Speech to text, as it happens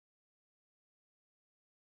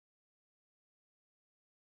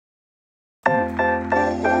Roberta,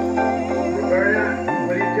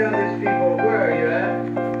 what do you tell these people? Where are you at?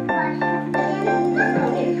 Washington.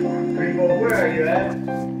 People, where are you at?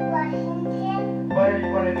 Washington. What are you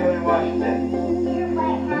going to do in Washington? The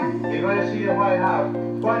White House. You're going to see the White House.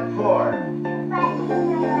 What for? Fight for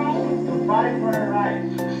my rights. To fight for our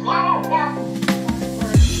rights.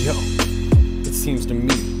 Yo, it seems to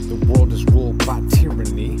me the world is ruled by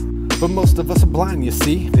tyranny, but most of us are blind, you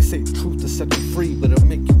see. They say truth to set you free, but it'll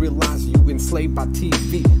make you realize you enslaved by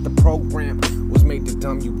TV. The program was made to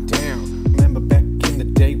dumb you down. Remember back in the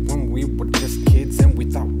day when we were just kids and we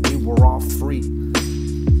thought we were all free?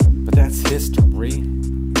 But that's history,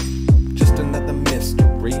 just another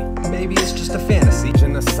mystery. Maybe it's just a fantasy.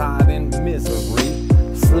 Genocide and misery,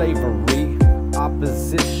 slavery,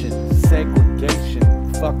 opposition,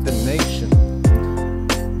 segregation, fuck the nation.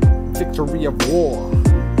 Victory of war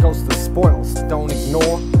goes to spoils, don't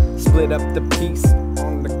ignore. Split up the peace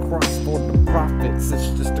on the cross for the prophets. It's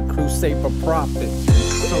just a crusade for profit.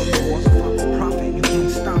 So the war's for the profit, you can't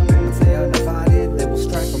stop it. Once they are divided, they will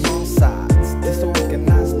strike from all sides.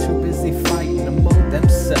 Disorganized, too busy fighting among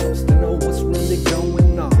themselves to know what's really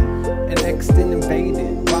going on. Annexed and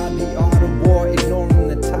invaded by the art of war, ignoring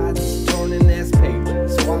the tides, turning as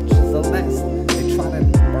pages. Watch as the last, they try to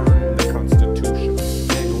burn the Constitution.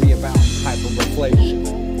 Angry about hyperinflation.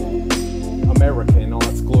 America in all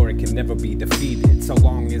its glory can never be defeated so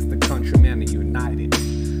long as the countrymen are united.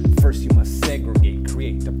 First you must segregate,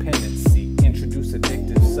 create dependency, introduce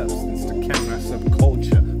addictive substance to counter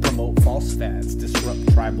subculture, promote false fads, disrupt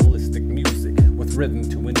tribalistic music with rhythm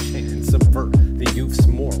to enchant and subvert the youth's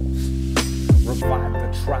morals. Revive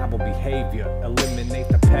the tribal behavior, eliminate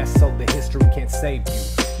the past so the history can't save you.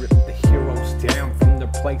 Rip the heroes down from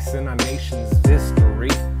their place in our nation's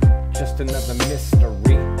history. Just another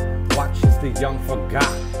mystery. Watch as the young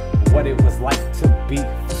forgot what it was like to be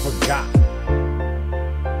forgotten.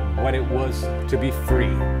 What it was to be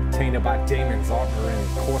free, tainted by demons altering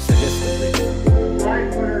the course of history.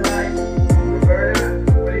 Fight for our rights.